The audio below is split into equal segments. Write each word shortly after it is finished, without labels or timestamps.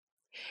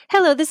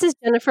Hello, this is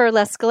Jennifer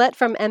Lescalet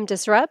from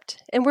MDisrupt,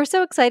 and we're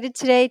so excited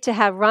today to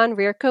have Ron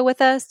Rierko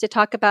with us to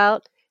talk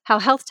about how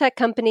health tech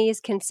companies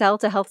can sell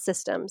to health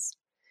systems.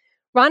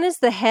 Ron is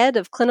the head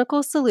of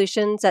clinical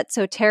solutions at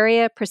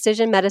Soteria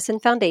Precision Medicine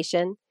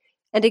Foundation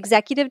and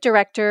executive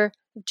director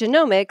of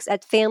genomics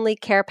at Family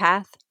Care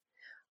Path.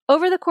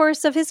 Over the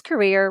course of his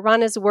career,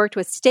 Ron has worked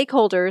with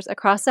stakeholders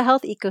across the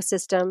health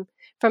ecosystem,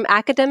 from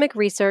academic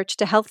research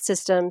to health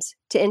systems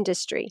to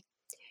industry.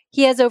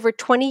 He has over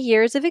 20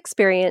 years of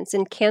experience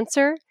in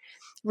cancer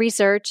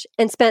research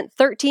and spent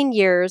 13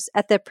 years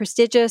at the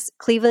prestigious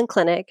Cleveland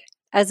Clinic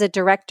as a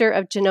director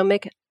of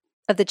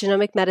the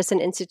Genomic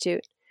Medicine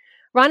Institute.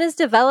 Ron has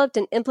developed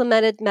and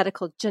implemented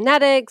medical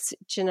genetics,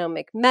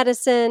 genomic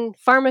medicine,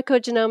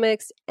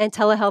 pharmacogenomics, and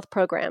telehealth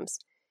programs.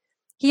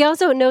 He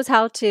also knows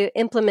how to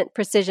implement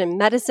precision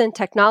medicine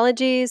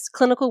technologies,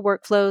 clinical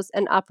workflows,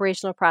 and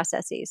operational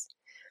processes.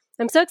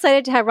 I'm so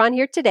excited to have Ron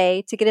here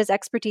today to get his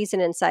expertise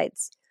and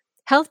insights.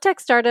 Health tech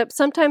startups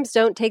sometimes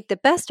don't take the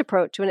best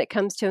approach when it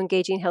comes to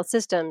engaging health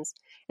systems.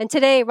 And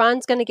today,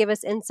 Ron's going to give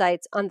us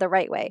insights on the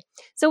right way.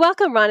 So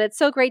welcome, Ron. It's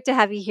so great to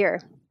have you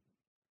here.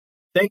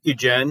 Thank you,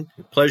 Jen.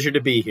 Pleasure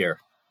to be here.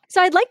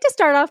 So I'd like to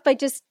start off by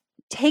just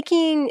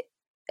taking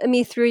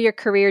me through your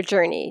career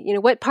journey.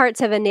 What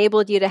parts have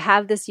enabled you to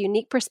have this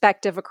unique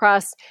perspective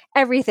across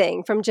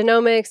everything from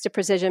genomics to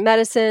precision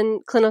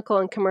medicine, clinical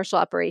and commercial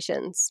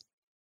operations?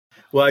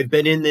 Well, I've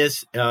been in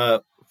this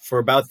for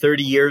about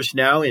 30 years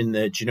now in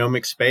the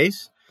genomic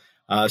space.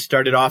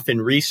 Started off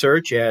in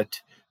research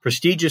at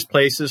prestigious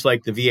places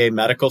like the VA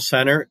Medical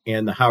Center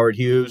and the Howard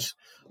Hughes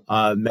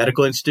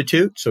Medical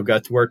Institute, so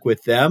got to work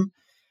with them.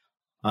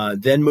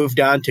 Then moved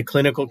on to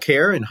clinical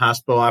care and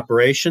hospital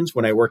operations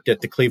when I worked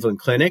at the Cleveland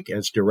Clinic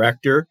as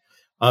director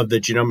of the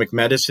Genomic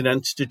Medicine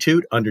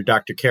Institute under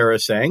Dr. Kara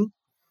Zhang.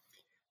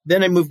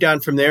 Then I moved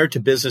on from there to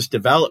business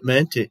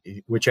development,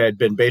 which I had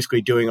been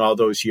basically doing all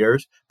those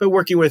years, but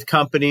working with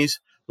companies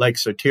like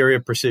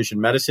Soteria Precision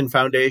Medicine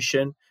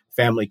Foundation,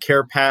 Family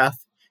Care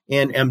Path,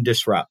 and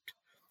MDisrupt.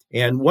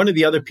 And one of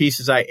the other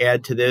pieces I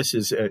add to this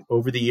is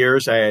over the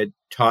years, I had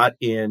taught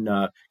in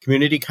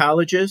community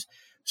colleges.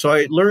 So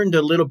I learned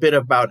a little bit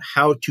about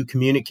how to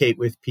communicate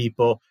with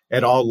people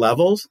at all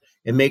levels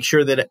and make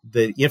sure that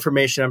the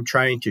information I'm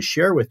trying to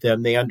share with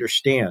them, they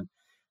understand.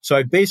 So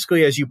I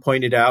basically, as you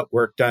pointed out,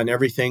 worked on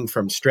everything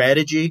from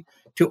strategy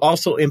to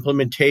also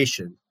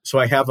implementation. So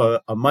I have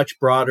a much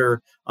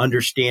broader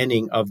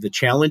understanding of the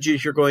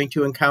challenges you're going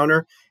to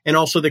encounter and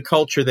also the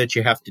culture that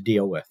you have to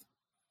deal with.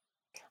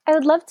 I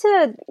would love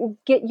to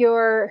get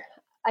your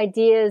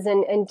ideas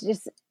and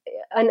just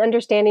an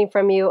understanding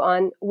from you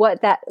on what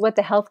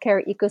the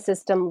healthcare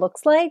ecosystem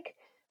looks like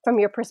from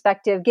your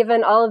perspective,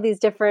 given all of these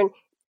different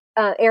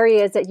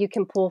areas that you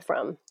can pull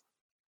from.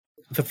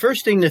 The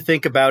first thing to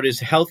think about is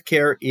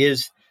healthcare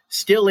is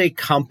still a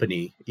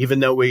company, even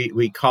though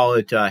we call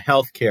it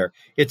healthcare.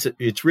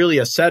 It's really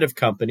a set of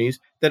companies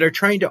that are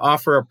trying to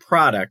offer a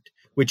product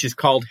which is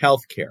called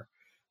healthcare.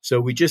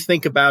 So we just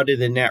think about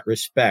it in that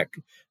respect.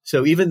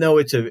 So even though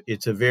it's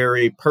a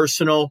very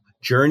personal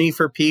journey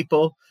for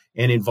people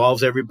and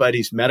involves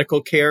everybody's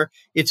medical care,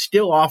 it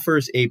still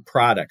offers a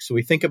product. So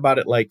we think about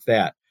it like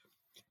that.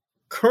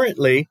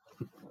 Currently,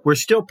 we're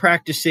still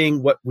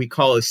practicing what we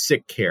call a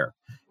sick care.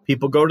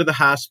 People go to the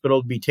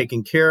hospital to be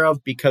taken care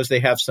of because they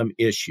have some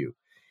issue.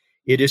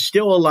 It is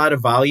still a lot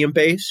of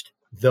volume-based,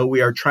 though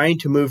we are trying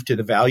to move to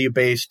the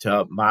value-based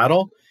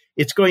model.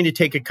 It's going to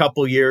take a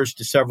couple years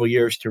to several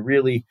years to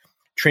really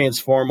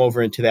transform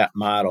over into that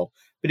model.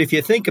 But if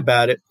you think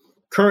about it,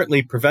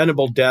 currently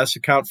preventable deaths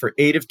account for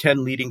 8 of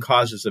 10 leading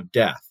causes of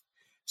death.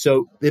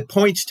 So it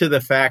points to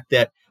the fact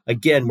that,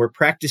 again, we're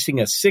practicing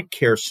a sick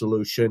care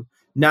solution,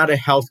 not a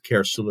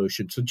healthcare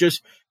solution. So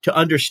just to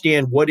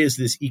understand what is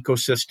this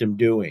ecosystem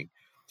doing.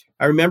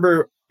 I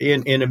remember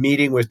in a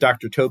meeting with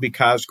Dr. Toby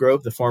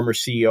Cosgrove, the former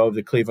CEO of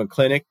the Cleveland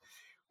Clinic,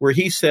 where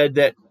he said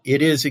that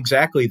it is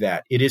exactly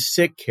that. It is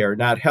sick care,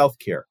 not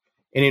healthcare.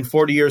 And in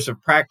 40 years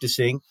of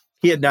practicing,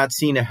 he had not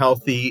seen a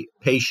healthy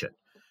patient.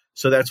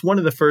 So that's one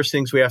of the first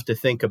things we have to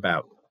think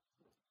about.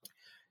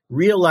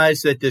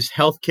 Realize that this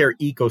healthcare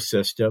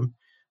ecosystem,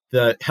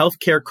 the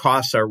healthcare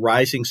costs are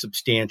rising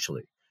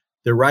substantially.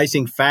 They're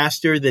rising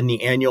faster than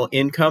the annual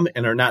income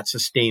and are not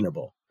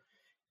sustainable.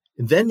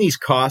 And then these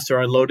costs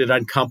are unloaded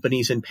on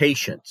companies and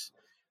patients.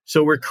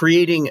 So we're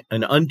creating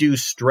an undue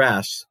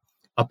stress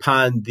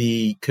upon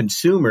the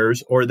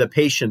consumers or the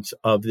patients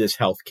of this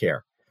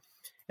healthcare.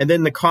 And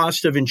then the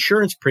cost of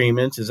insurance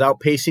premiums is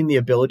outpacing the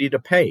ability to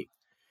pay.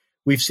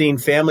 We've seen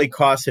family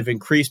costs have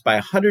increased by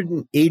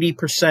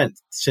 180%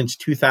 since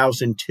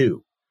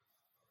 2002.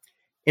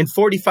 And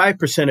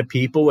 45% of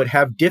people would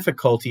have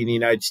difficulty in the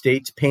United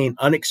States paying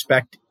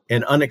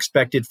an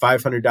unexpected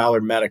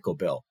 $500 medical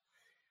bill.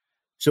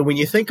 So when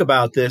you think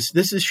about this,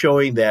 this is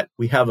showing that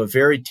we have a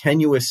very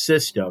tenuous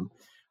system,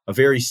 a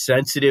very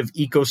sensitive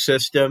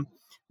ecosystem,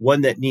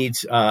 one that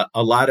needs a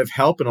lot of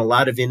help and a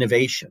lot of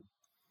innovation.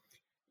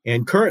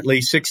 And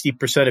currently,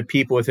 60% of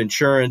people with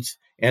insurance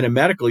and a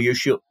medical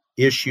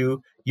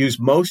issue use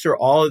most or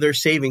all of their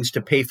savings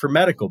to pay for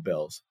medical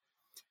bills.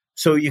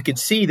 So you can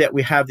see that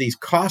we have these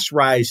costs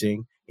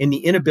rising and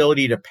the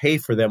inability to pay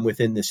for them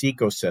within this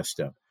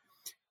ecosystem.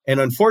 And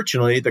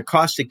unfortunately, the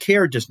cost of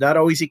care does not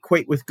always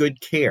equate with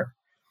good care.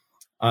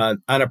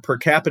 On a per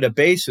capita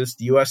basis,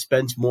 the U.S.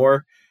 spends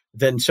more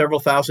than several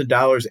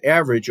 $1,000s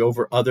average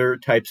over other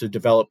types of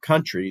developed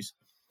countries.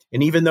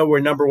 And even though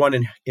we're number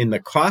one in the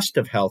cost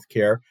of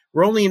healthcare,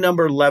 we're only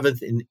number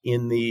 11th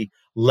in the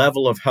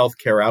level of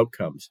healthcare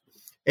outcomes.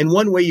 And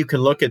one way you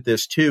can look at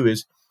this, too,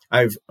 is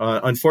I've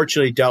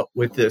unfortunately dealt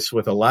with this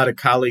with a lot of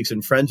colleagues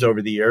and friends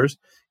over the years.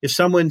 If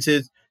someone's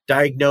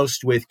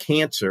diagnosed with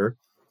cancer,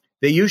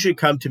 they usually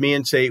come to me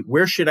and say,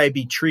 where should I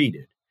be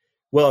treated?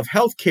 Well, if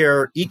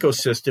healthcare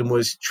ecosystem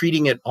was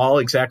treating it all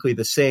exactly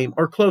the same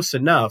or close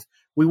enough,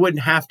 we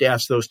wouldn't have to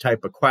ask those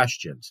type of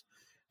questions.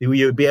 You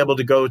would be able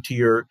to go to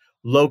your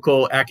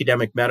local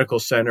academic medical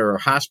center or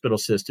hospital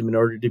system in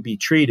order to be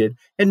treated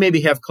and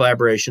maybe have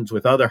collaborations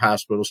with other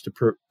hospitals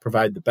to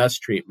provide the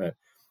best treatment.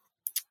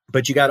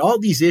 But you got all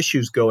these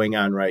issues going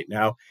on right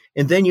now,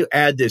 and then you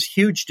add this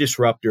huge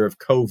disruptor of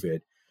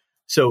COVID.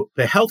 So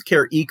the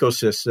healthcare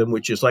ecosystem,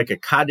 which is like a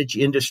cottage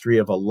industry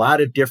of a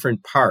lot of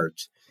different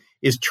parts,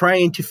 is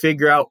trying to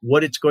figure out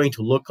what it's going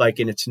to look like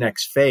in its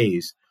next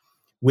phase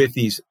with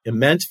these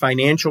immense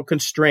financial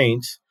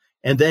constraints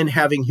and then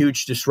having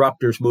huge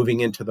disruptors moving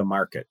into the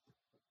market.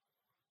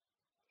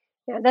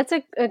 Yeah, that's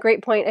a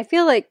great point. I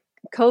feel like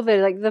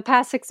COVID, like the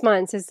past 6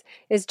 months,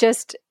 is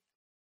just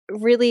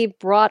really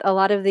brought a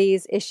lot of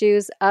these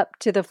issues up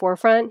to the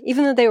forefront.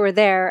 Even though they were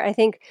there, I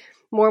think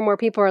more and more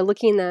people are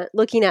looking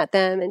at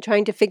them and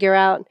trying to figure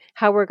out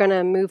how we're going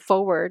to move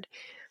forward.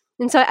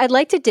 And so I'd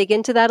like to dig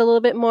into that a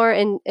little bit more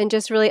and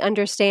just really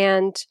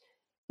understand,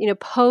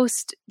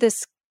 post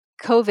this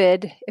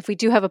COVID, if we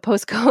do have a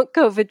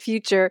post-COVID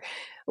future,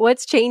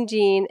 what's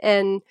changing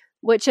and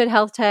what should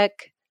health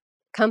tech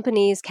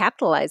companies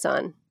capitalize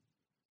on?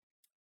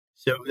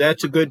 So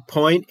that's a good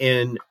point.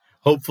 And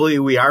hopefully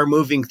we are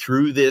moving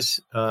through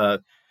this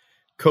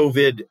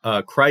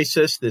COVID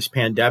crisis, this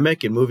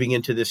pandemic, and moving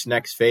into this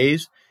next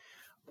phase.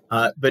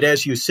 But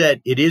as you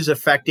said, it is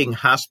affecting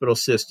hospital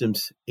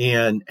systems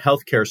and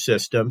healthcare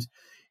systems.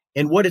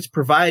 And what it's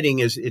providing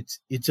is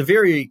it's a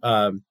very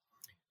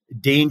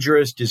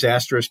dangerous,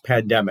 disastrous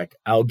pandemic.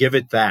 I'll give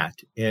it that.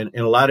 And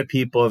a lot of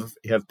people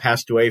have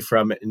passed away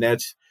from it, and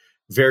that's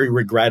very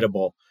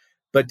regrettable.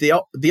 But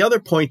the other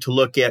point to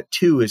look at,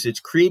 too, is it's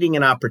creating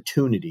an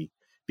opportunity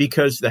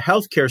because the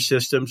healthcare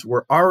systems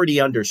were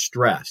already under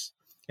stress.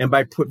 And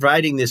by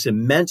providing this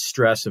immense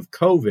stress of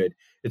COVID,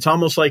 it's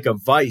almost like a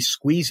vice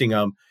squeezing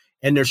them,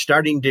 and they're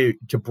starting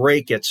to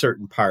break at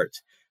certain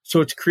parts.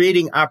 So it's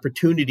creating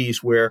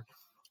opportunities where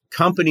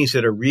companies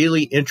that are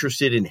really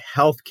interested in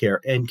healthcare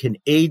and can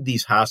aid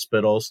these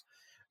hospitals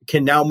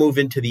can now move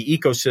into the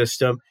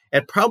ecosystem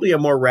at probably a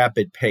more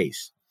rapid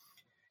pace.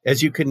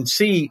 As you can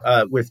see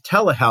with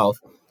telehealth,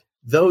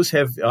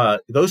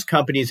 those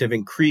companies have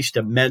increased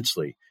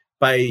immensely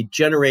by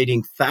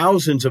generating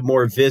thousands of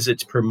more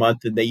visits per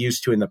month than they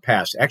used to in the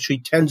past, actually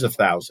tens of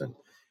thousands.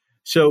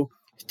 So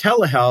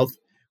telehealth,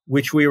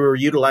 which we were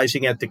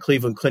utilizing at the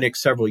Cleveland Clinic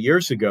several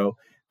years ago,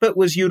 but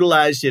was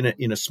utilized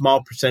in a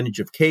small percentage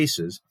of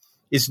cases,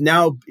 is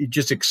now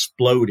just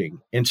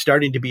exploding and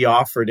starting to be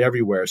offered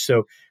everywhere.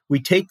 So we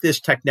take this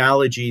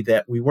technology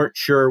that we weren't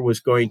sure was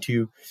going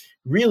to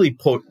really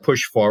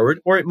push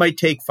forward, or it might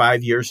take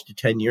 5 years to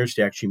 10 years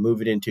to actually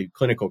move it into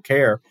clinical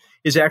care,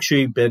 has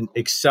actually been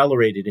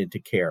accelerated into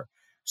care.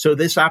 So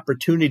this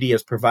opportunity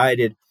has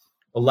provided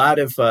a lot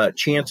of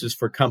chances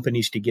for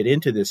companies to get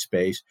into this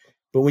space.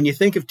 But when you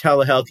think of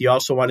telehealth, you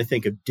also want to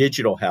think of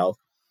digital health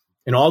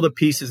and all the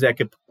pieces that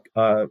could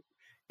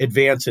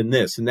advance in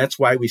this. And that's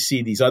why we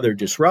see these other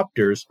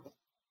disruptors,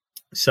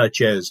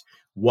 such as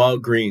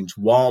Walgreens,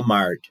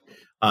 Walmart,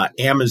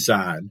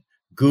 Amazon,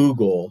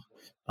 Google,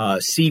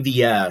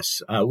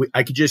 CVS.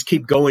 I could just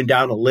keep going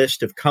down a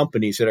list of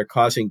companies that are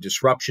causing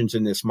disruptions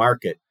in this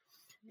market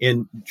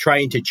and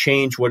trying to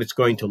change what it's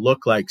going to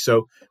look like.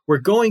 So we're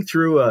going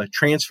through a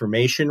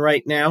transformation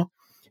right now.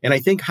 And I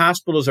think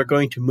hospitals are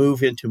going to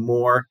move into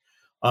more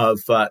of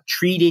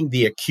treating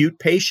the acute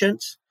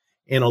patients,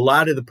 and a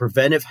lot of the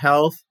preventive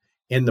health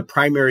and the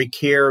primary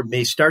care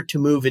may start to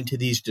move into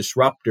these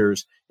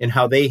disruptors and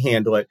how they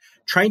handle it,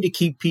 trying to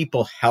keep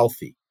people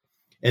healthy.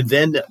 And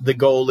then the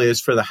goal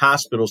is for the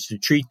hospitals to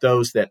treat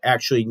those that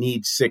actually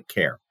need sick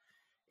care.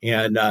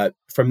 And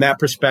from that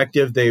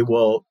perspective, they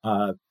will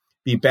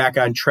be back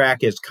on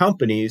track as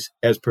companies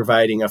as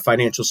providing a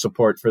financial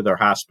support for their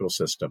hospital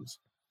systems.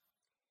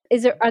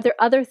 Are there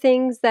other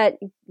things that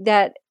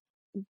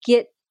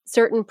get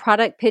certain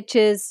product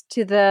pitches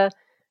to the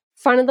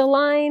front of the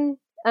line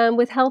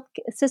with health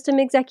system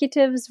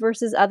executives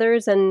versus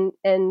others? And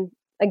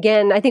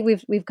again, I think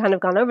we've kind of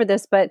gone over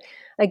this, but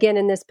again,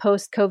 in this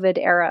post-COVID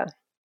era.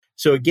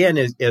 So again,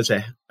 as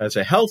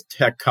a health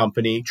tech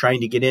company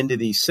trying to get into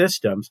these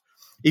systems,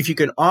 if you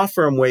can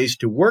offer them ways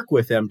to work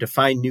with them to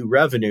find new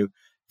revenue,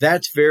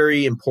 that's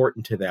very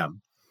important to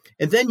them.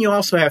 And then you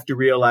also have to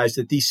realize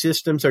that these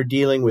systems are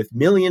dealing with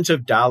millions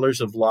of dollars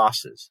of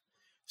losses.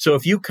 So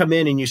if you come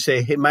in and you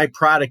say, hey, my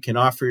product can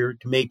offer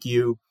to make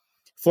you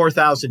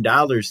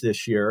 $4,000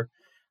 this year,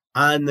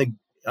 on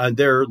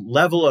their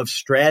level of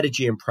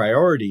strategy and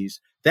priorities,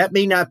 that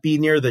may not be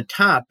near the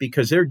top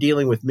because they're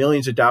dealing with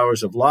millions of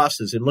dollars of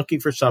losses and looking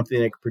for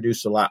something that can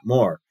produce a lot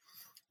more.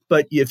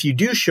 But if you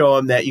do show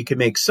them that you can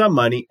make some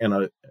money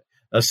and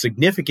a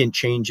significant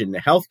change in the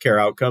healthcare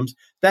outcomes,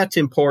 that's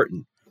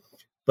important.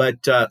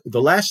 But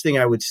the last thing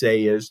I would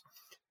say is,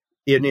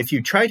 and if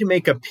you try to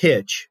make a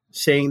pitch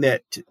saying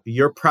that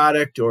your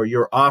product or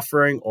your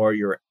offering or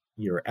your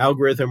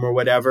algorithm or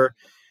whatever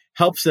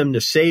helps them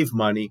to save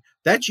money,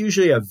 that's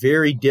usually a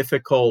very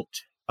difficult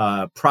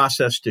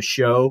process to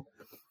show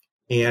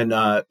and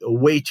a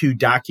way to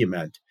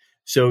document.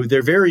 So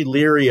they're very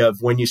leery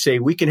of when you say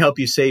we can help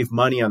you save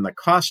money on the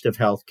cost of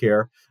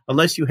healthcare,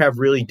 unless you have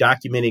really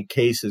documented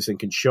cases and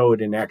can show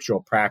it in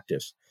actual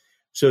practice.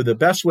 So the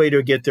best way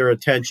to get their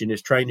attention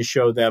is trying to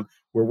show them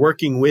we're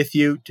working with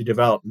you to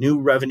develop new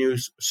revenue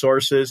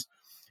sources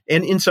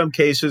and in some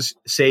cases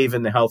save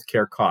in the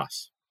healthcare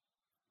costs.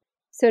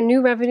 So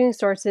new revenue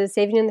sources,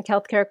 saving in the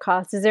healthcare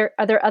costs.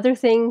 Are there other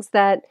things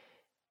that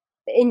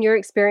in your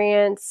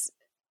experience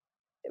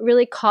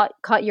really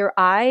caught your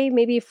eye,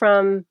 maybe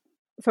from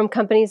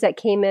companies that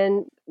came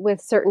in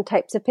with certain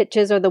types of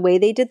pitches or the way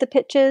they did the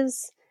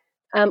pitches?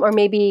 Or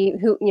maybe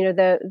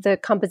the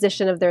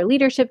composition of their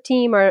leadership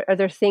team? Or are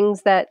there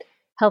things that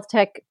health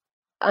tech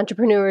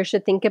entrepreneurs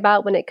should think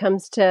about when it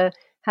comes to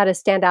how to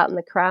stand out in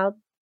the crowd?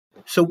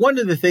 So one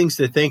of the things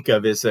to think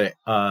of is that,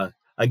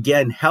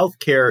 again,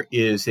 healthcare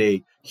is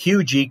a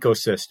huge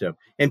ecosystem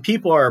and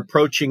people are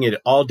approaching it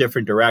all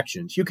different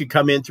directions. You could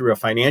come in through a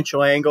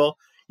financial angle.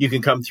 You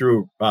can come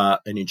through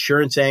an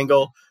insurance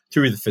angle,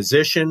 through the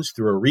physicians,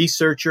 through a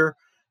researcher,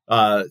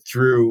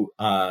 through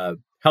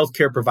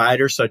healthcare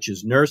providers such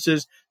as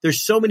nurses.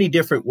 There's so many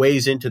different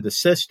ways into the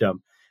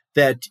system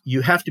that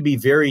you have to be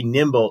very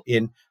nimble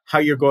in how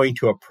you're going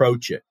to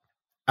approach it.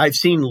 I've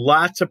seen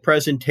lots of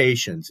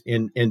presentations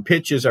and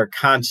pitches are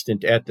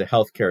constant at the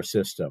healthcare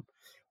system.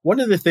 One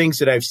of the things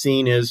that I've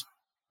seen is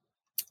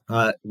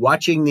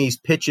watching these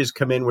pitches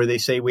come in where they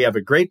say, we have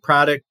a great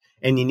product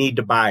and you need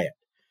to buy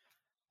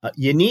it.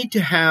 You need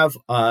to have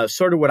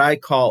sort of what I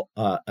call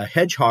a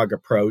hedgehog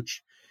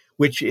approach,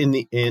 which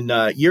in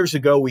years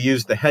ago, we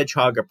used the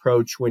hedgehog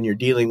approach when you're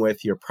dealing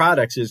with your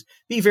products is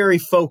be very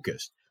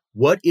focused.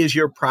 What is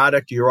your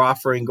product, your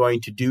offering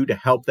going to do to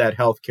help that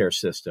healthcare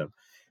system?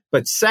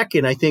 But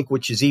second, I think,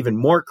 which is even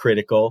more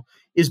critical,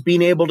 is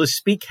being able to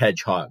speak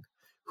hedgehog.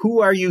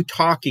 Who are you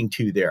talking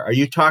to there? Are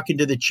you talking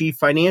to the chief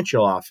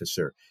financial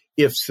officer?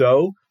 If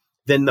so,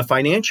 then the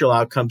financial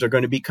outcomes are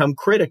going to become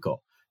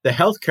critical. The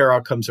healthcare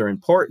outcomes are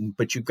important,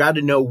 but you've got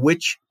to know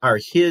which are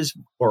his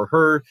or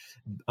her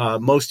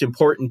most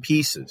important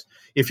pieces.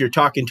 If you're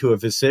talking to a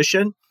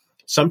physician,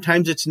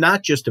 sometimes it's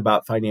not just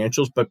about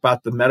financials, but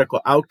about the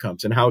medical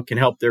outcomes and how it can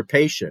help their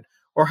patient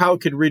or how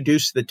it could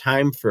reduce the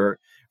time for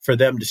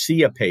them to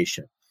see a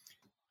patient.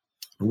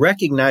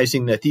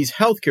 Recognizing that these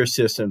healthcare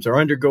systems are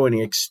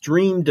undergoing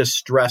extreme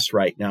distress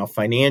right now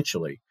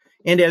financially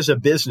and as a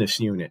business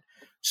unit.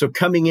 So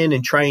coming in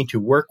and trying to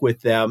work with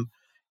them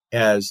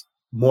as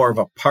more of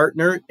a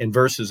partner and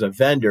versus a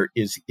vendor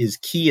is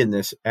key in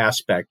this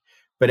aspect.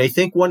 But I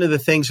think one of the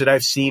things that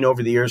I've seen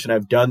over the years, and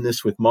I've done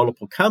this with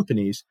multiple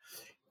companies,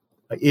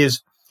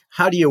 is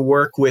how do you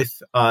work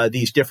with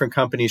these different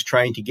companies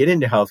trying to get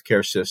into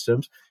healthcare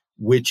systems,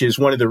 which is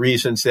one of the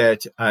reasons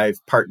that I've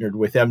partnered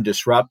with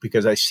mDisrupt,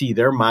 because I see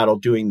their model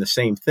doing the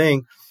same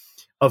thing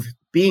of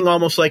being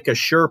almost like a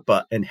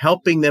Sherpa and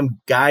helping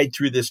them guide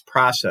through this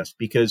process,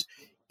 because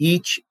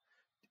each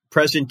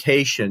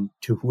presentation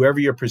to whoever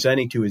you're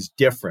presenting to is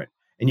different.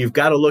 And you've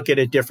got to look at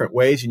it different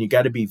ways, and you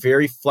got to be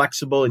very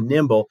flexible and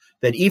nimble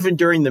that even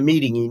during the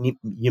meeting,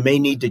 you may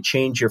need to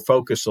change your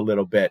focus a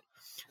little bit.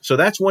 So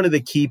that's one of the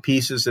key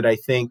pieces that I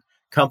think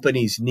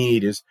companies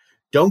need is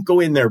don't go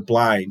in there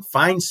blind.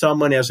 Find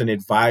someone as an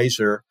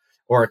advisor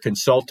or a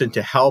consultant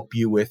to help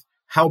you with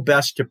how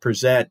best to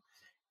present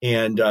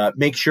and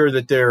make sure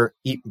that they're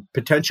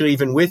potentially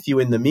even with you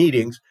in the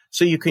meetings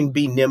so you can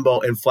be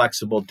nimble and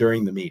flexible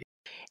during the meeting.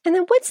 And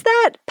then what's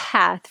that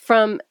path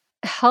from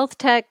health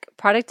tech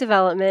product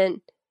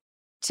development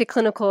to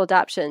clinical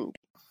adoption?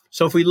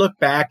 So if we look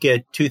back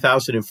at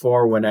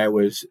 2004 when I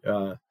was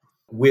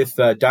with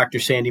Dr.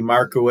 Sandy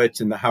Markowitz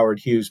and the Howard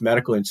Hughes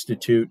Medical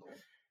Institute,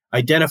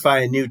 identify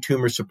a new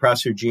tumor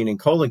suppressor gene in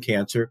colon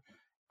cancer,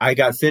 I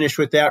got finished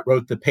with that,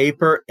 wrote the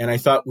paper, and I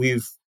thought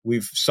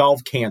we've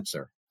solved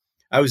cancer.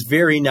 I was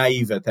very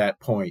naive at that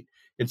point.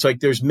 It's like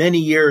there's many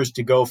years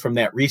to go from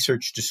that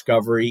research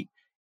discovery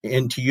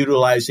into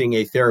utilizing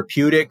a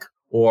therapeutic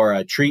or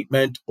a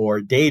treatment or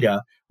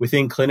data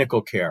within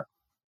clinical care.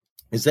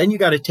 Is then you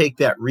got to take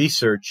that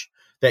research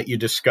that you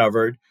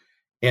discovered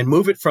and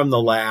move it from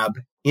the lab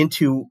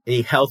into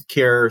a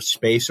healthcare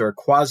space or a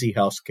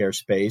quasi-healthcare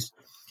space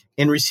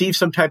and receive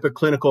some type of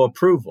clinical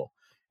approval.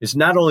 Is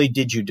not only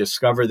did you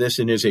discover this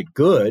and is it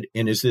good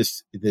and is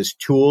this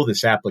tool,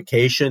 this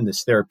application,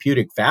 this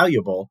therapeutic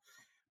valuable,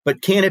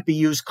 but can it be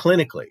used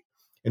clinically?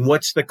 And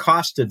what's the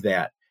cost of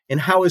that?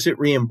 and how is it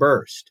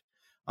reimbursed?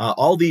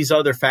 All these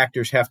other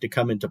factors have to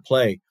come into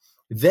play.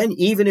 Then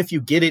even if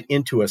you get it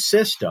into a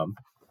system,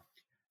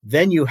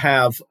 then you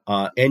have,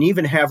 and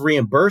even have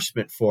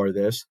reimbursement for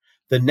this,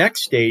 the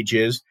next stage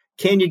is,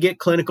 can you get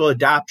clinical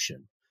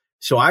adoption?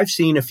 So I've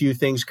seen a few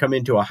things come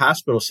into a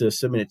hospital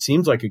system and it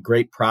seems like a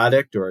great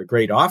product or a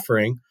great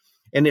offering,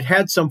 and it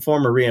had some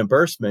form of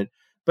reimbursement,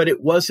 but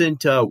it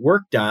wasn't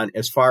worked on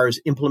as far as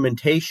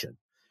implementation.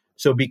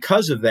 So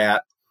because of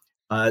that,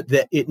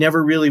 that it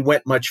never really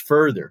went much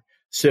further.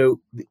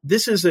 So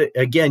this is,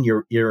 again,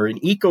 you're an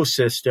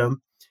ecosystem,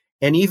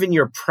 and even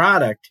your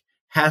product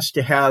has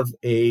to have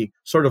a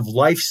sort of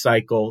life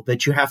cycle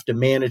that you have to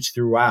manage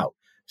throughout.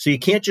 So you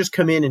can't just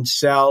come in and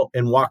sell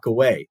and walk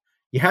away.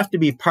 You have to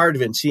be part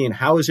of it and seeing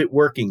how is it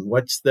working?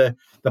 What's the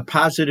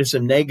positives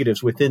and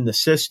negatives within the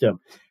system?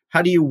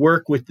 How do you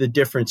work with the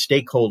different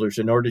stakeholders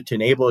in order to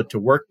enable it to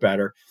work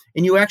better?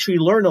 And you actually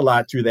learn a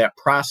lot through that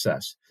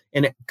process.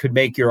 And it could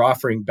make your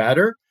offering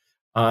better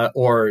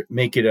or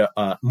make it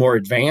more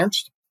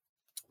advanced.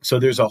 So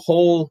there's a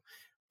whole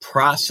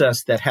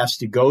process that has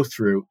to go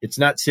through. It's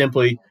not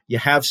simply you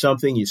have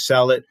something, you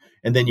sell it,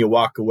 and then you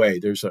walk away.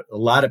 There's a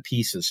lot of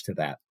pieces to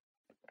that.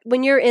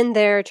 When you're in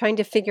there trying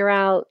to figure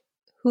out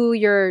who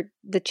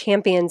the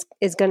champions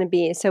is going to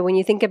be. So when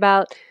you think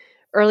about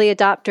early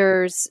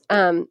adopters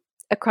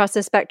across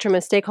the spectrum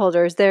of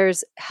stakeholders,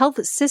 there's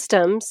health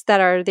systems that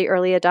are the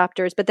early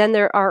adopters, but then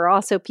there are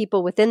also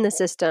people within the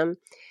system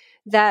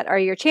that are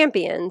your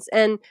champions.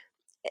 And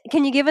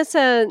can you give us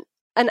an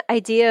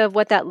idea of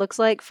what that looks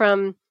like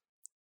from,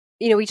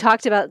 we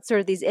talked about sort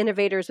of these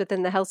innovators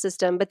within the health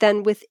system, but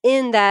then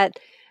within that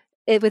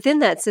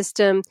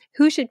system,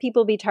 who should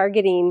people be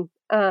targeting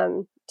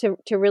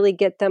to really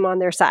get them on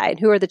their side?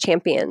 Who are the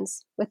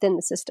champions within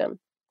the system?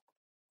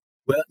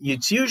 Well,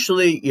 it's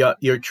usually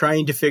you're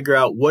trying to figure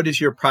out what does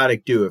your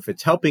product do. If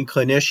it's helping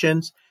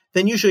clinicians,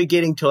 then usually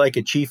getting to like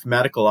a chief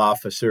medical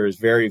officer is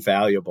very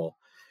valuable.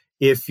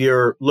 If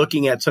you're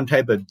looking at some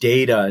type of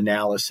data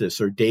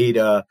analysis or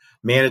data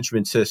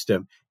management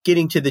system,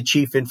 getting to the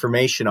chief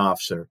information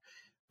officer.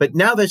 But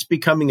now that's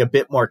becoming a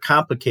bit more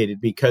complicated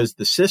because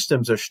the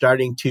systems are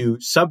starting to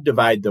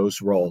subdivide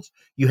those roles.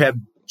 You have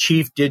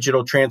chief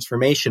digital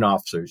transformation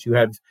officers, you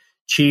have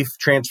chief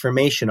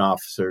transformation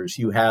officers,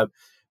 you have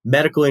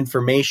medical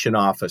information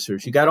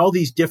officers. You got all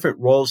these different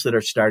roles that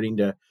are starting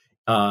to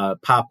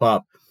pop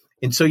up.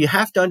 And so you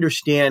have to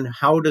understand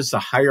how does the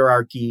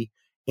hierarchy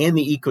and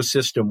the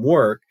ecosystem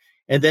work.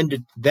 And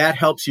then that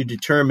helps you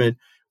determine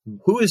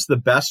who is the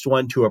best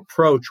one to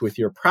approach with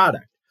your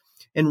product.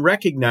 And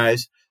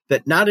recognize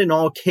that not in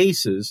all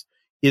cases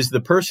is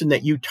the person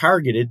that you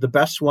targeted the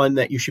best one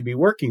that you should be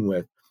working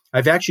with.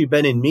 I've actually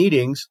been in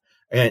meetings,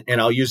 and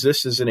I'll use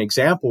this as an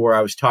example, where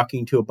I was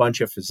talking to a bunch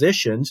of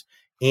physicians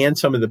and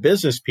some of the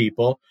business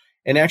people.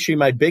 And actually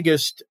my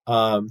biggest,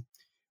 I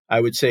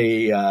would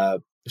say,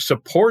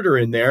 supporter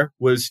in there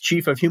was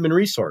Chief of Human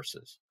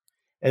Resources.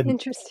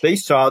 And they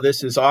saw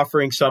this as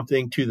offering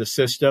something to the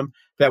system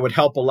that would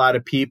help a lot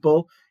of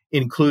people,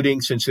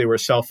 including, since they were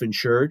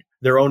self-insured,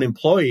 their own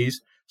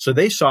employees. So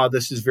they saw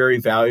this as very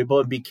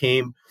valuable and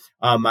became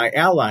my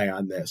ally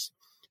on this.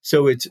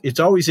 So it's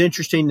always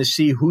interesting to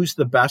see who's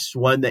the best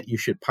one that you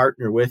should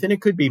partner with. And it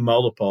could be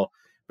multiple,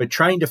 but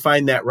trying to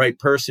find that right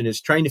person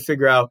is trying to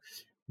figure out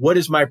what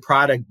does my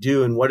product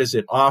do and what does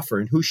it offer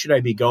and who should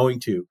I be going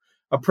to?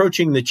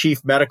 Approaching the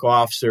chief medical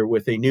officer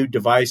with a new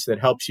device that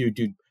helps you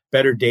do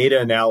better data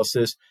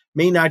analysis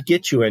may not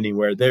get you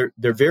anywhere. They're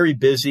very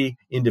busy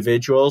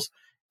individuals,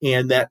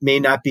 and that may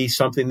not be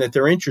something that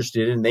they're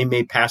interested in. They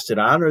may pass it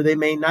on or they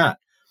may not.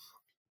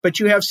 But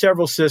you have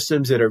several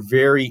systems that are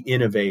very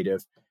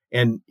innovative.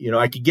 And,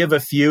 I could give a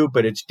few,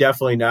 but it's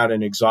definitely not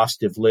an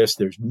exhaustive list.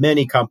 There's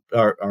many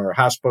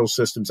hospital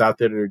systems out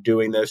there that are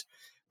doing this,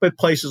 but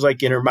places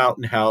like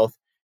Intermountain Health,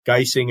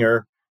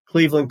 Geisinger,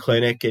 Cleveland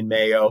Clinic, and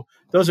Mayo,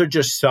 those are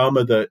just some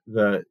of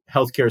the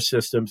healthcare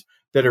systems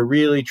that are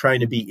really trying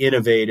to be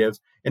innovative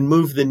and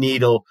move the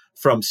needle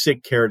from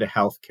sick care to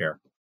healthcare.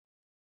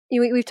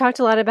 We've talked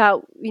a lot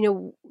about,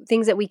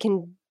 things that we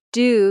can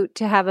do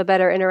to have a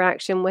better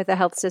interaction with a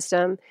health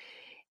system.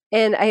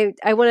 And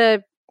I want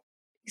to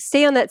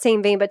stay on that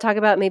same vein, but talk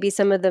about maybe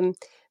some of the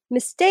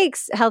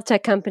mistakes health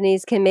tech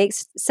companies can make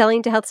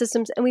selling to health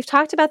systems. And we've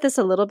talked about this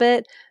a little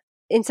bit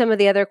in some of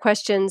the other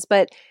questions,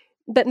 but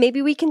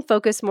maybe we can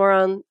focus more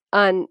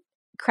on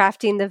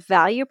crafting the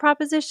value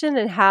proposition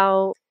and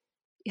how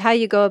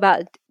you go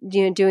about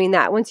doing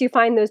that. Once you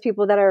find those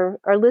people that are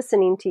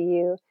listening to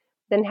you,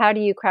 then how do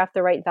you craft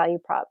the right value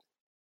prop?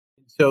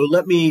 So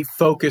let me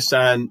focus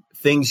on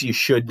things you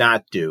should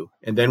not do,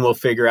 and then we'll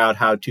figure out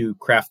how to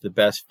craft the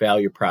best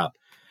value prop.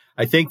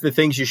 I think the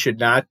things you should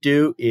not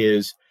do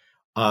is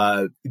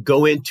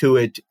go into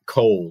it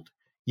cold.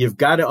 You've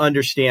got to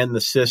understand the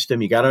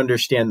system. You got to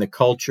understand the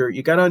culture.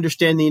 You got to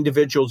understand the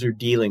individuals you're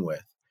dealing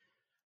with.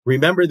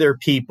 Remember, they're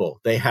people.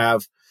 They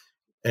have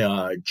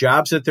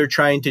jobs that they're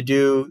trying to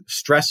do,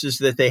 stresses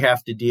that they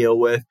have to deal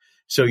with.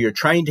 So you're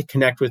trying to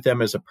connect with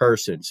them as a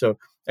person. So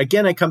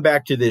again, I come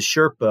back to this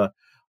Sherpa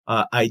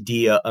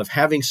idea of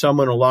having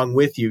someone along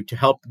with you to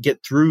help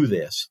get through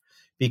this.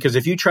 Because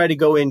if you try to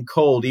go in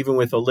cold, even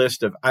with a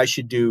list of, I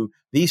should do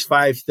these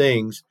 5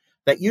 things,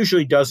 that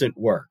usually doesn't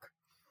work.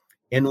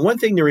 And one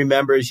thing to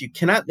remember is you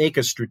cannot make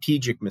a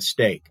strategic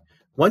mistake.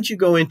 Once you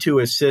go into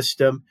a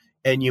system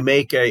and you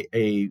make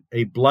a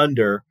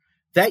blunder,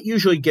 that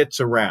usually gets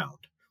around.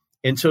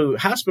 And so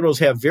hospitals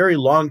have very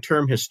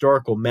long-term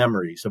historical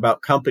memories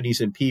about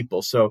companies and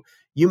people. So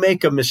you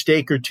make a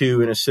mistake or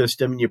two in a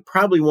system, and you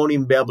probably won't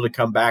even be able to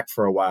come back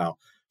for a while.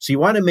 So you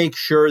want to make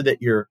sure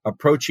that you're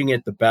approaching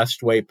it the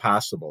best way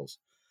possible.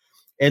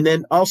 And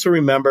then also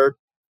remember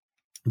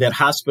that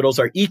hospitals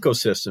are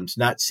ecosystems,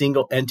 not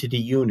single entity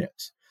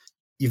units.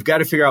 You've got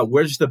to figure out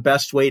where's the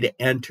best way to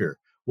enter.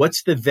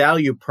 What's the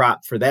value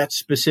prop for that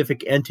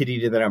specific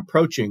entity that I'm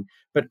approaching,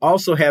 but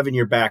also have in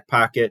your back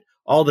pocket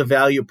all the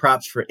value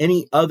props for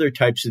any other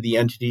types of the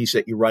entities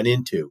that you run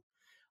into.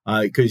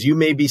 Because you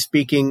may be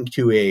speaking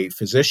to a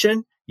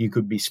physician, you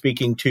could be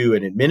speaking to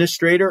an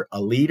administrator,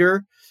 a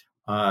leader,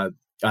 a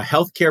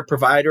healthcare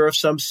provider of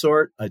some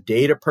sort, a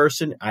data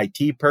person,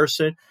 IT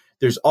person.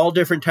 There's all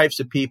different types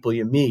of people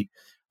you meet.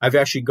 I've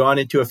actually gone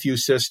into a few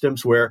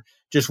systems where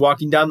just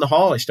walking down the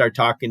hall, I start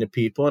talking to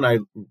people and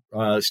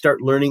I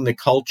start learning the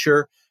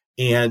culture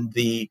and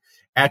the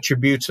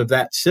attributes of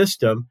that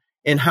system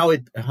and how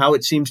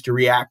it seems to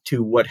react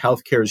to what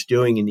healthcare is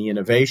doing in the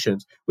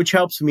innovations, which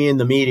helps me in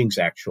the meetings,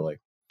 actually.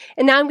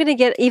 And now I'm going to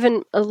get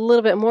even a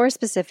little bit more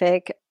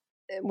specific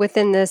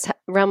within this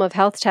realm of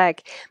health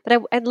tech,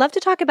 but I'd love to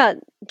talk about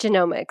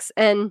genomics.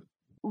 And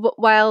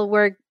while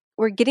we're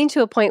getting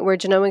to a point where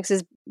genomics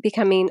is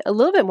becoming a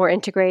little bit more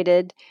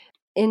integrated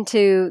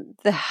into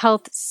the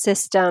health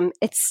system,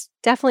 it's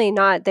definitely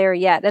not there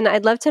yet. And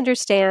I'd love to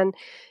understand,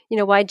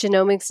 why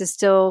genomics is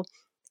still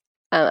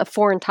a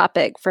foreign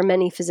topic for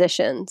many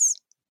physicians.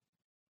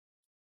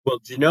 Well,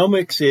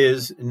 genomics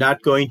is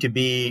not going to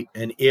be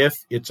an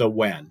if, it's a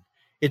when.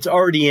 It's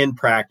already in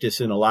practice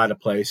in a lot of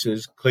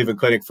places. Cleveland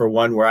Clinic, for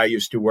one, where I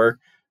used to work,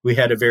 we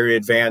had a very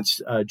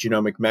advanced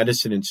genomic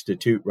medicine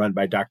institute run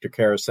by Dr.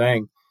 Kara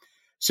Sang.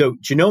 So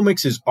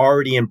genomics is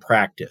already in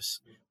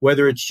practice,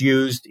 whether it's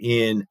used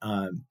in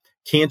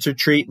cancer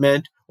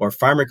treatment or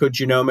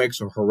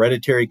pharmacogenomics or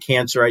hereditary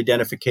cancer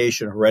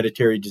identification,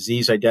 hereditary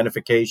disease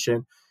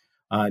identification,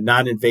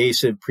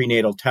 non-invasive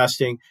prenatal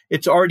testing.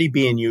 It's already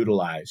being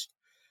utilized.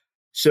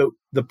 So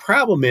the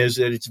problem is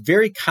that it's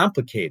very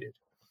complicated.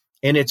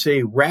 And it's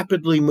a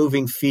rapidly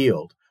moving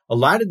field. A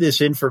lot of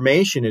this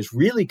information has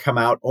really come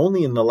out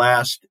only in the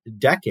last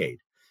decade.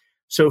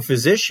 So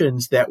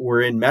physicians that were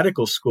in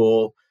medical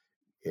school,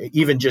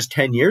 even just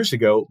 10 years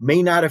ago,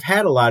 may not have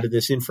had a lot of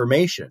this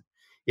information.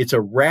 It's a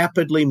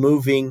rapidly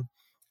moving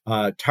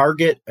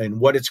target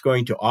and what it's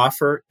going to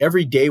offer.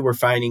 Every day we're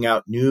finding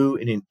out new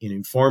and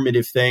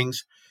informative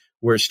things.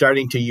 We're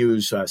starting to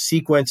use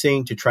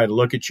sequencing to try to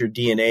look at your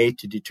DNA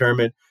to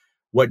determine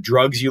what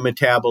drugs you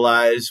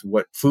metabolize,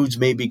 what foods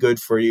may be good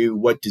for you,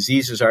 what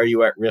diseases are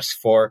you at risk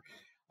for,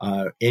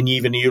 and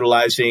even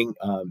utilizing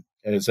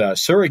as a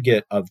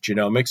surrogate of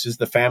genomics is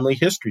the family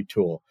history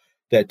tool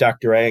that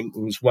Dr. Ang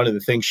was one of the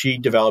things she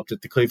developed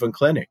at the Cleveland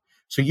Clinic.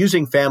 So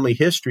using family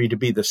history to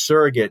be the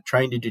surrogate,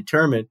 trying to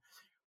determine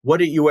what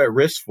are you at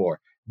risk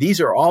for.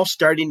 These are all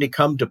starting to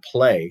come to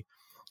play,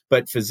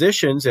 but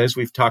physicians, as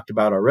we've talked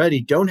about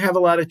already, don't have a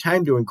lot of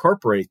time to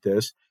incorporate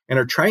this and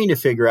are trying to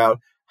figure out,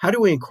 how do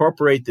we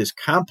incorporate this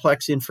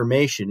complex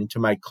information into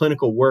my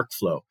clinical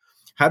workflow?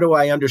 How do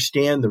I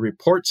understand the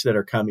reports that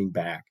are coming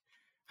back?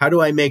 How do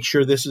I make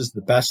sure this is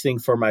the best thing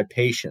for my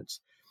patients?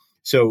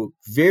 So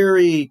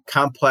very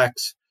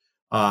complex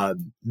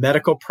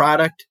medical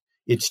product.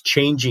 It's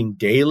changing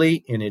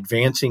daily and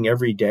advancing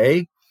every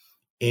day.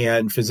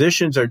 And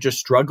physicians are just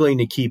struggling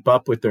to keep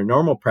up with their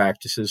normal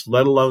practices,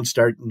 let alone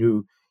starting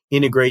to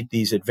integrate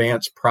these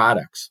advanced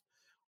products.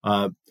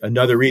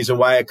 Another reason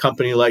why a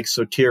company like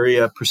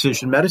Soteria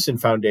Precision Medicine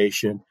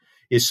Foundation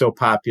is so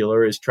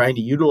popular is trying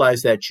to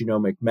utilize that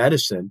genomic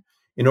medicine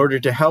in order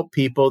to help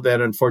people that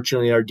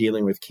unfortunately are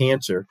dealing with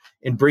cancer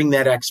and bring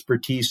that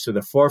expertise to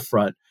the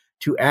forefront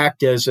to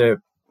act as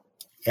an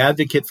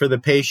advocate for the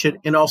patient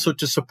and also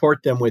to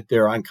support them with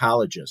their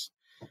oncologist.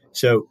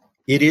 So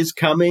it is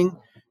coming.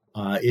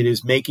 It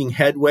is making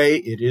headway.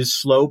 It is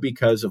slow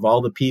because of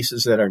all the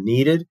pieces that are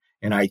needed,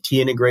 and IT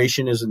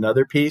integration is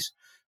another piece.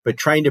 But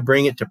trying to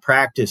bring it to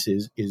practice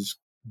is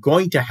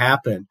going to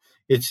happen.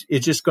 It's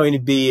just going to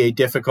be a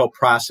difficult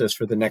process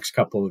for the next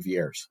couple of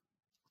years.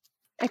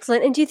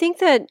 Excellent. And do you think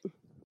that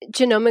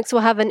genomics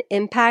will have an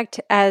impact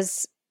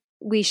as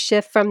we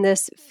shift from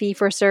this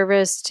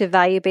fee-for-service to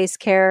value-based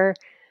care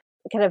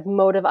kind of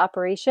mode of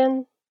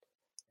operation?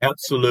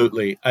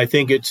 Absolutely. I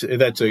think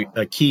that's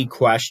a key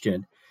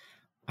question.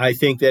 I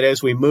think that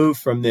as we move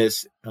from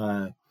this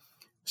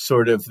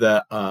sort of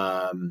the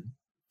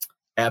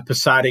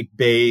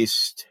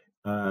episodic-based,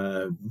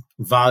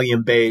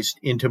 volume-based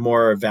into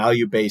more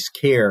value-based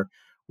care,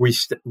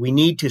 we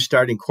need to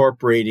start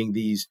incorporating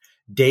these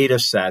data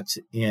sets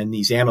and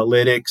these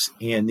analytics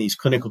and these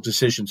clinical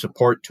decision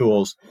support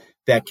tools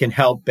that can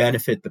help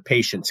benefit the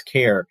patient's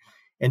care.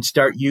 and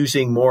start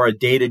using more a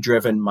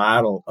data-driven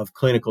model of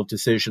clinical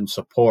decision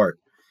support.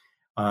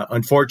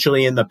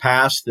 Unfortunately, in the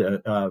past,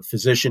 the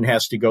physician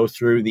has to go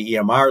through the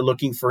EMR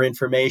looking for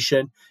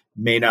information.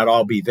 May not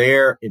all be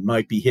there. It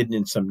might be hidden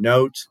in some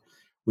notes.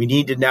 We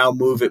need to now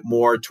move it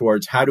more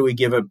towards how do we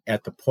give it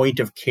at the point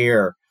of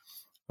care,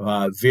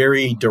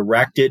 very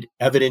directed,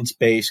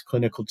 evidence-based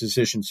clinical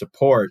decision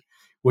support,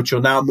 which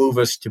will now move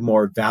us to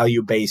more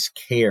value-based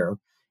care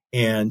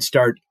and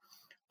start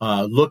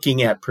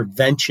looking at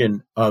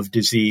prevention of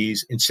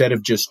disease instead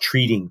of just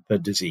treating the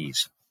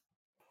disease.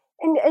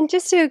 And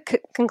just to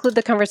conclude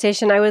the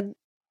conversation,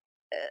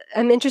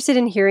 I'm interested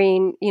in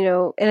hearing,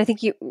 and I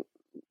think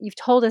you've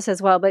told us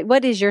as well, but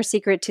what is your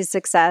secret to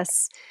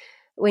success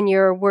when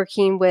you're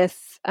working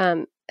with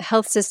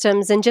health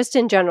systems and just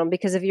in general,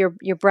 because of your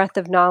breadth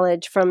of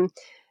knowledge from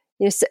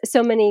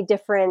so many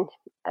different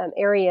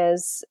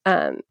areas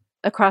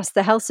across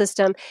the health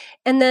system?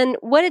 And then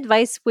what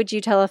advice would you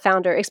tell a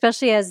founder,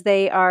 especially as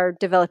they are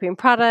developing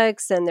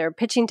products and they're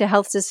pitching to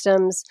health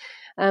systems?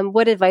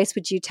 What advice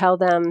would you tell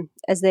them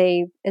as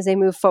they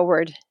move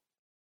forward?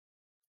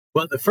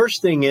 Well, the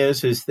first thing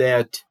is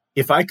that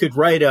if I could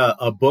write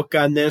a book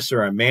on this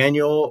or a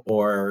manual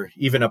or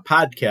even a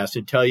podcast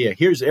and tell you,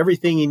 here's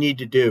everything you need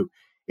to do,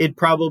 it'd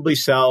probably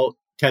sell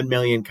 10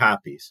 million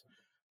copies.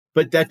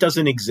 But that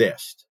doesn't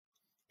exist.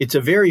 It's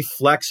a very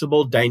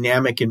flexible,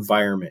 dynamic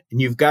environment, and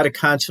you've got to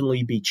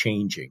constantly be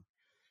changing.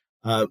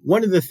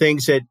 One of the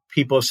things that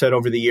people have said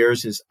over the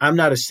years is, I'm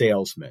not a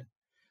salesman.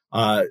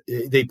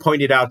 They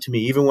pointed out to me,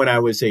 even when I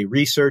was a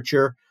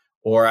researcher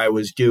or I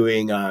was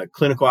doing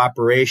clinical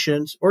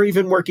operations or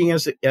even working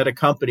at a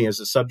company as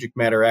a subject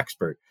matter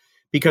expert,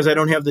 because I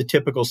don't have the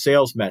typical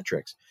sales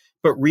metrics,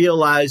 but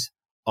realize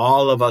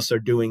all of us are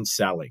doing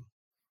selling.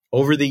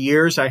 Over the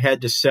years, I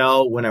had to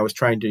sell when I was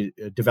trying to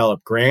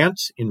develop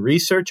grants in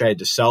research. I had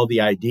to sell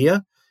the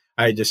idea.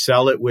 I had to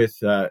sell it with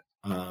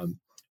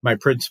my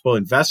principal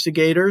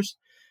investigators.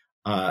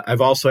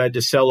 I've also had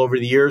to sell over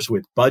the years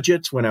with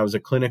budgets when I was a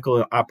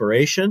clinical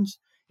operations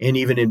and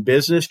even in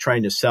business,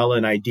 trying to sell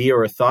an idea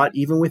or a thought,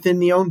 even within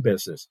the own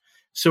business.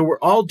 So we're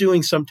all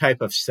doing some type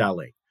of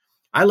selling.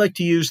 I like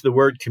to use the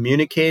word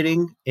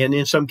communicating and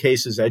in some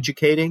cases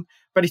educating,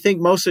 but I think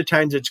most of the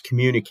times it's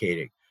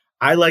communicating.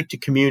 I like to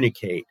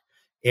communicate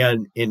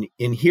and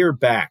hear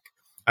back.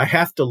 I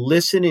have to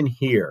listen and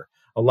hear.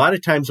 A lot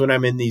of times when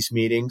I'm in these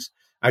meetings,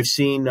 I've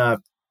seen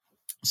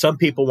some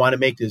people want to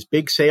make this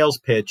big sales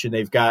pitch and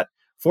they've got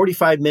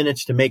 45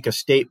 minutes to make a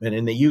statement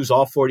and they use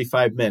all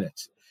 45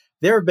 minutes.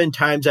 There have been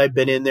times I've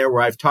been in there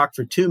where I've talked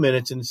for 2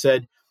 minutes and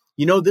said,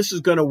 this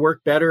is going to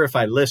work better if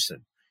I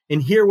listen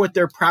and hear what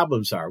their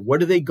problems are.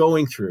 What are they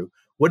going through?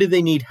 What do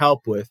they need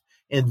help with?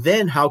 And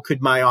then how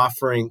could my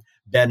offering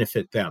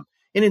benefit them?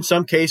 And in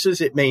some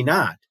cases, it may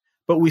not,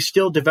 but we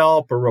still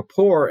develop a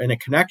rapport and a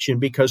connection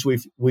because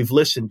we've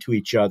listened to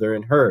each other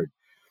and heard.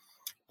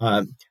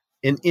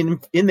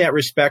 In that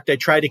respect, I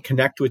try to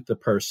connect with the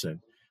person.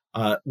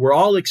 We're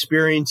all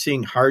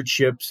experiencing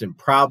hardships and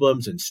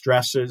problems and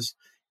stresses.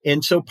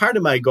 And so part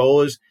of my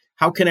goal is,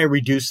 how can I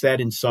reduce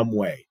that in some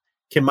way?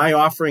 Can my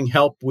offering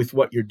help with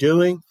what you're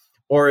doing?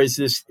 Or is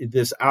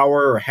this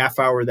hour or half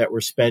hour that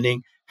we're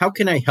spending, how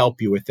can I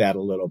help you with that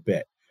a little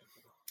bit?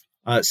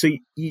 So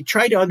you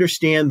try to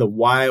understand the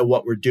why of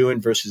what we're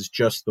doing versus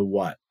just the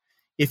what.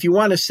 If you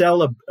want to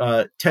sell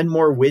 10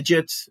 more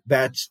widgets,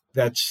 that's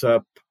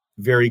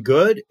very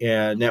good.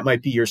 And that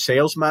might be your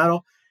sales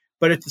model.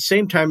 But at the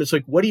same time, it's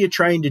like, what are you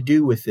trying to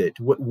do with it?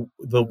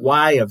 The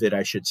why of it,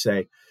 I should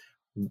say.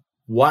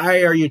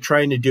 Why are you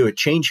trying to do it?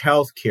 Change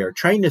healthcare,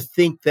 trying to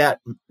think that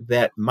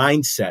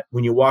mindset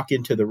when you walk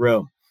into the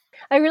room.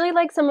 I really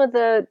like some of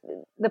the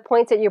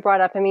points that you brought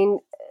up. I mean,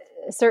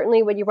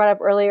 certainly what you brought up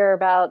earlier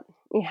about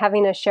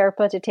having a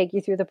Sherpa to take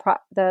you through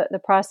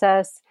the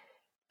process.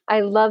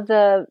 I love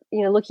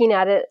looking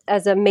at it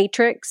as a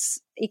matrix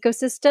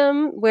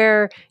ecosystem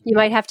where you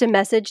might have to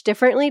message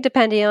differently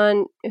depending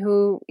on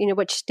who,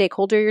 which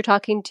stakeholder you're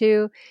talking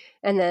to,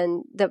 and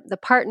then the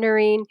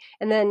partnering,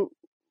 and then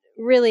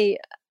really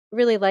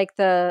like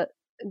the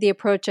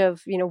approach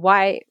of,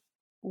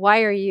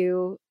 why are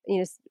you,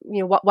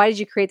 why did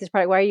you create this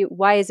product?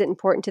 Why is it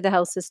important to the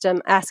health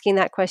system? Asking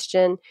that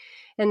question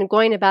and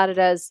going about it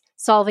as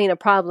solving a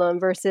problem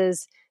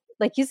versus,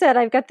 like you said,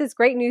 I've got this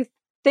great new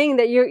thing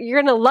that you're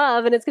going to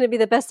love and it's going to be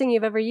the best thing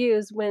you've ever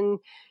used, when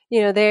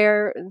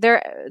they're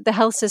the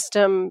health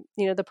system,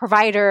 the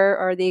provider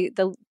or the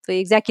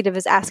executive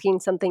is asking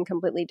something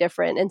completely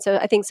different. And so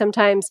I think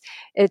sometimes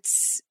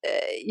it's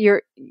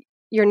you're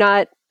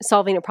not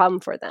solving a problem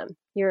for them.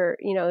 You're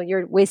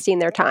wasting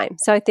their time.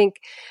 So I think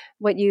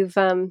what you've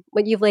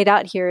laid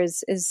out here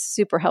is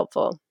super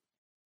helpful.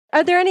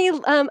 Are there any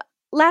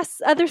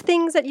last other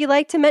things that you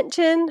like to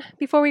mention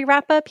before we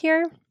wrap up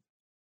here?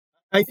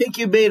 I think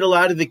you made a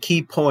lot of the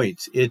key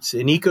points. It's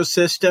an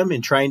ecosystem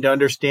and trying to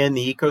understand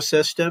the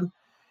ecosystem.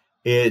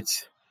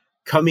 It's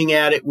coming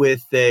at it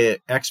with the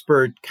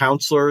expert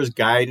counselors,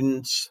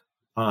 guidance,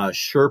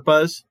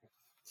 Sherpas,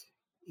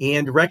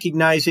 and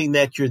recognizing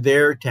that you're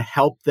there to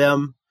help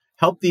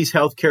help these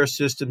healthcare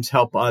systems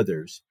help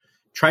others.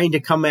 Trying to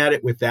come at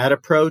it with that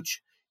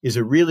approach is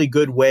a really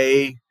good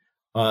way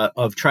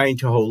of trying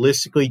to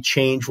holistically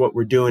change what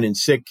we're doing in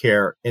sick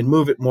care and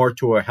move it more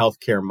to a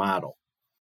healthcare model.